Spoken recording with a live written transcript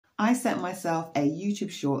I set myself a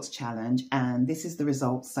YouTube Shorts challenge and this is the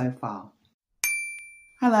result so far.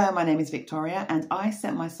 Hello, my name is Victoria and I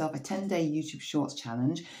set myself a 10-day YouTube Shorts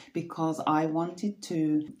challenge because I wanted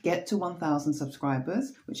to get to 1,000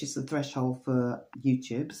 subscribers, which is the threshold for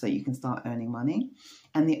YouTube, so you can start earning money.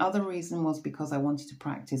 And the other reason was because I wanted to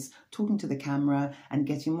practice talking to the camera and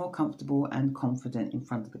getting more comfortable and confident in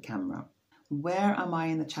front of the camera. Where am I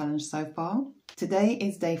in the challenge so far? Today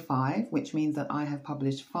is day 5, which means that I have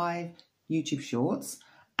published 5 YouTube Shorts,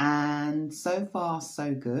 and so far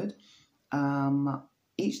so good.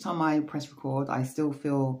 Each time I press record, I still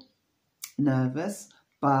feel nervous,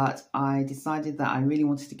 but I decided that I really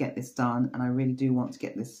wanted to get this done and I really do want to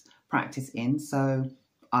get this practice in. So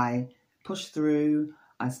I push through,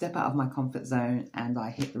 I step out of my comfort zone and I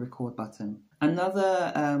hit the record button.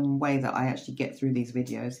 Another way that I actually get through these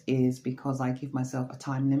videos is because I give myself a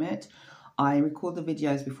time limit. I record the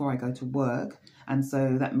videos before I go to work, and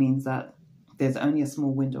so that means that there's only a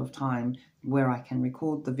small window of time where I can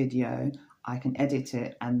record the video, I can edit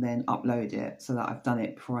it and then upload it so that I've done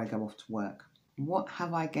it before I go off to work. What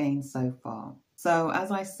have I gained so far? So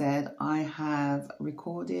as I said, I have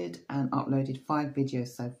recorded and uploaded 5 videos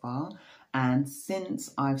so far, and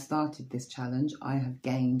since I've started this challenge I have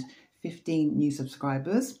gained 15 new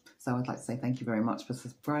subscribers, so I'd like to say thank you very much for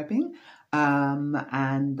subscribing,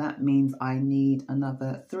 and that means I need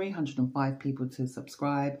another 305 people to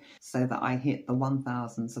subscribe so that I hit the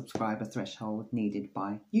 1,000 subscriber threshold needed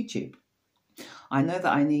by YouTube. I know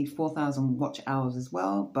that I need 4,000 watch hours as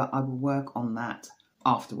well, but I will work on that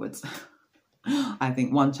afterwards. I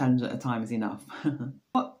think one challenge at a time is enough.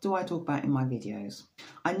 What do I talk about in my videos?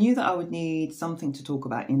 I knew that I would need something to talk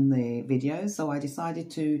about in the videos, so I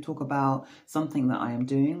decided to talk about something that I am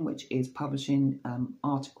doing, which is publishing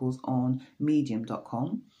articles on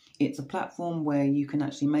medium.com. It's a platform where you can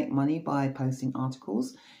actually make money by posting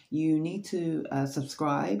articles. You need to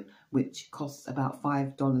subscribe, which costs about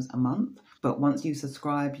 $5 a month. But once you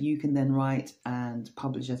subscribe, you can then write and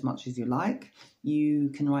publish as much as you like. You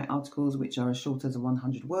can write articles which are as short as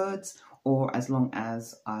 100 words or as long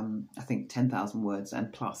as, I think, 10,000 words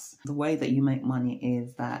and plus. The way that you make money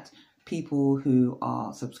is that people who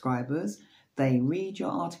are subscribers, they read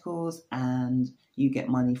your articles and you get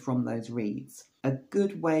money from those reads. A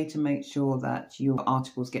good way to make sure that your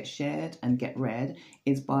articles get shared and get read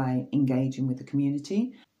is by engaging with the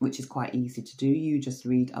community, which is quite easy to do. You just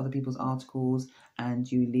read other people's articles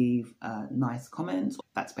and you leave nice comments.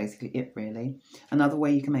 That's basically it, really. Another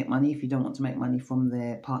way you can make money, if you don't want to make money from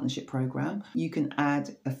their partnership program, you can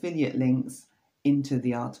add affiliate links into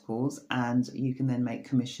the articles and you can then make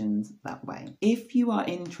commissions that way. If you are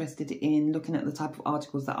interested in looking at the type of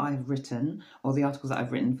articles that I've written, or the articles that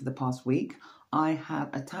I've written for the past week, I have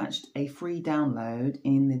attached a free download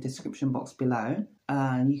in the description box below.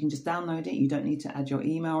 You can just download it, you don't need to add your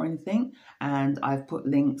email or anything, and I've put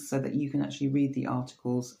links so that you can actually read the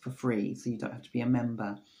articles for free, so you don't have to be a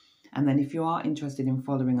member. And then if you are interested in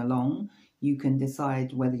following along, you can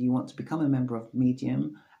decide whether you want to become a member of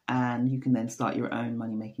Medium, and you can then start your own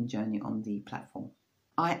money-making journey on the platform.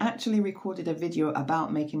 I actually recorded a video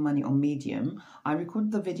about making money on Medium. I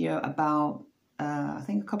recorded the video about, I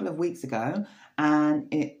think a couple of weeks ago, and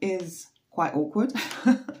it is quite awkward.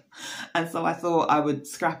 And so I thought I would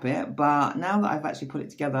scrap it, but now that I've actually put it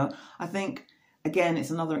together, I think, again,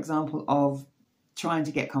 it's another example of trying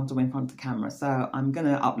to get comfortable in front of the camera. So I'm going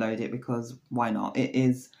to upload it because why not? It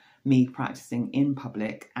is me practicing in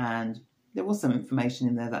public, and there was some information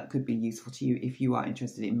in there that could be useful to you if you are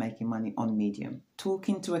interested in making money on Medium.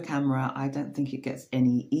 Talking to a camera, I don't think it gets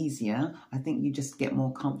any easier. I think you just get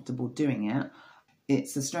more comfortable doing it.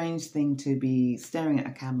 It's a strange thing to be staring at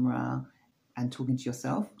a camera and talking to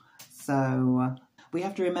yourself. So we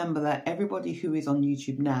have to remember that everybody who is on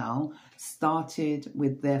YouTube now started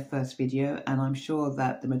with their first video, and I'm sure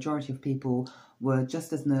that the majority of people were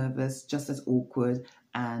just as nervous, just as awkward,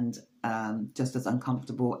 and just as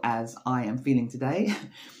uncomfortable as I am feeling today.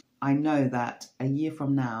 I know that a year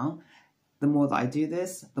from now, the more that I do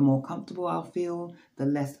this, the more comfortable I'll feel, the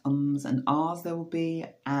less ums and ahs there will be,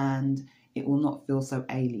 and it will not feel so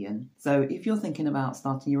alien. So if you're thinking about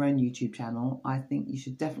starting your own YouTube channel, I think you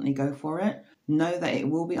should definitely go for it. Know that it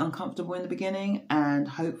will be uncomfortable in the beginning, and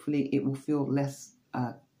hopefully it will feel less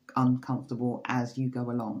uncomfortable as you go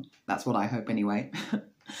along. That's what I hope anyway.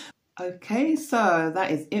 Okay, so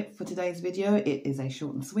that is it for today's video. It is a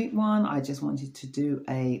short and sweet one. I just wanted to do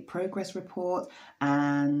a progress report,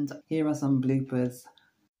 and here are some bloopers.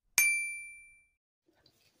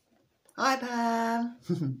 Hi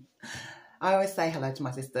Pam! I always say hello to my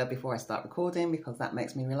sister before I start recording because that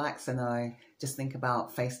makes me relax, and I just think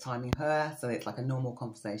about FaceTiming her, so it's like a normal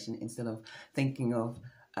conversation instead of thinking of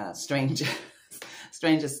strangers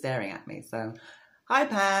staring at me. So, hi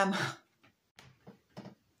Pam.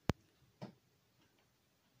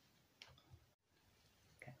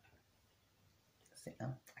 Okay, sit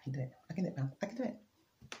down. I can do it. I can do it, Pam. I can do it.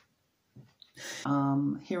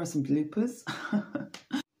 Here are some bloopers.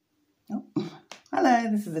 Oh.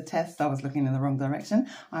 Hello, this is a test. I was looking in the wrong direction.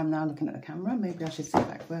 I'm now looking at the camera. Maybe I should sit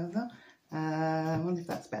back further. I wonder if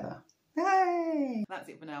that's better. Hey! That's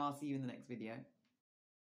it for now. I'll see you in the next video.